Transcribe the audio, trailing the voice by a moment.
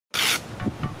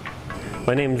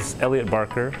My name's Elliot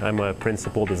Barker. I'm a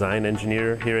principal design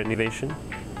engineer here at Nuvation.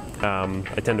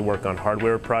 I tend to work on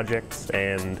hardware projects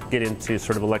and get into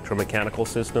sort of electromechanical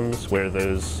systems where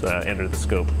those enter the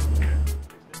scope.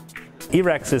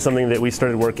 eRex is something that we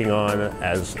started working on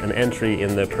as an entry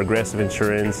in the Progressive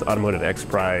Insurance Automotive X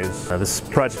Prize. This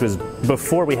project was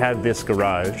before we had this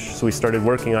garage, so we started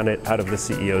working on it out of the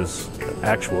CEO's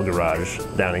actual garage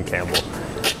down in Campbell.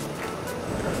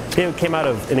 It came out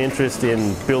of an interest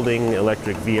in building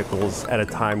electric vehicles at a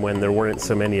time when there weren't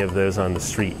so many of those on the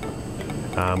street.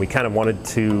 We kind of wanted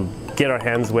to get our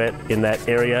hands wet in that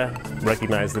area,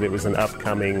 recognized that it was an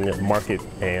upcoming market,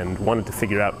 and wanted to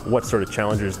figure out what sort of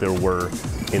challenges there were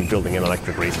in building an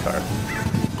electric race car.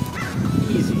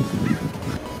 Easy.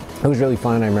 It was really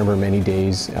fun. I remember many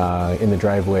days in the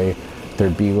driveway,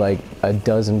 there'd be like a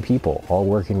dozen people all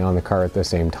working on the car at the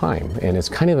same time. And it's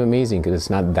kind of amazing because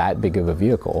it's not that big of a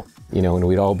vehicle. You know, and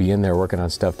we'd all be in there working on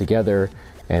stuff together.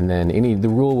 And then the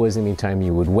rule was anytime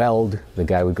you would weld, the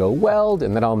guy would go weld,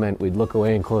 and that all meant we'd look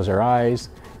away and close our eyes,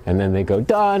 and then they go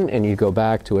done, and you go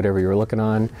back to whatever you were looking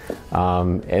on.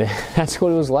 And that's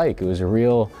what it was like. It was a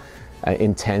real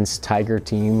intense Tiger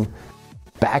team.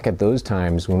 Back at those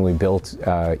times when we built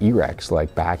eRex,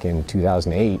 like back in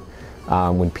 2008,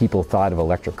 when people thought of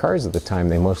electric cars at the time,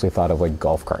 they mostly thought of like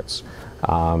golf carts.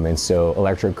 And so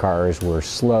electric cars were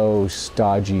slow,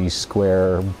 stodgy,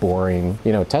 square, boring.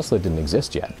 You know, Tesla didn't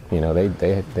exist yet. You know,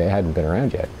 they hadn't been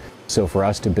around yet. So for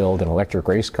us to build an electric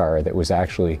race car that was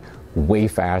actually way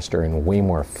faster and way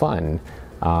more fun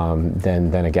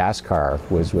than a gas car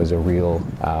was a real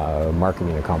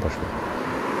marketing accomplishment.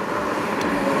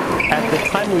 At the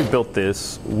time we built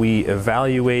this, we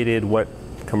evaluated what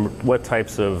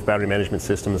types of battery management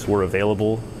systems were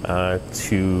available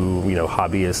to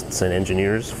hobbyists and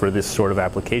engineers for this sort of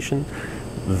application.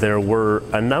 There were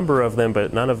a number of them,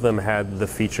 but none of them had the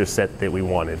feature set that we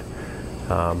wanted.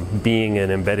 Being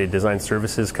an embedded design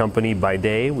services company by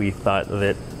day, we thought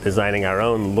that designing our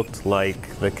own looked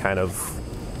like the kind of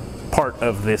part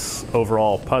of this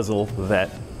overall puzzle that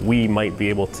we might be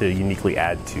able to uniquely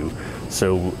add to.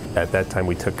 So at that time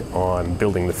we took on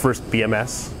building the first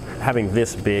BMS. Having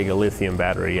this big a lithium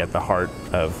battery at the heart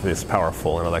of this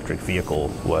powerful and electric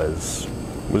vehicle was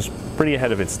pretty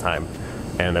ahead of its time,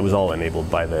 and it was all enabled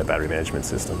by the battery management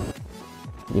system.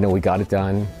 You know, we got it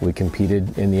done. We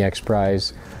competed in the X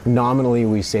Prize. Nominally,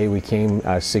 we say we came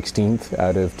 16th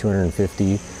out of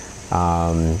 250,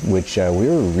 which we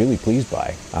were really pleased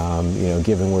by. You know,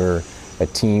 given we're a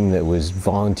team that was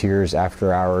volunteers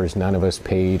after hours, none of us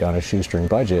paid on a shoestring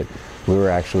budget, we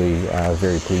were actually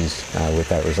very pleased with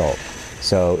that result.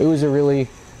 So it was a really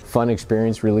fun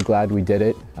experience, really glad we did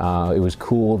it. It was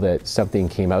cool that something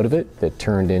came out of it that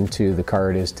turned into the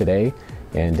car it is today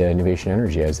and Nuvation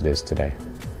Energy as it is today.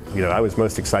 You know, I was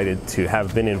most excited to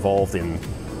have been involved in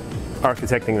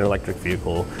architecting an electric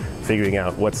vehicle, figuring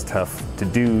out what's tough to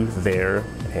do there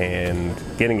and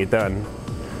getting it done.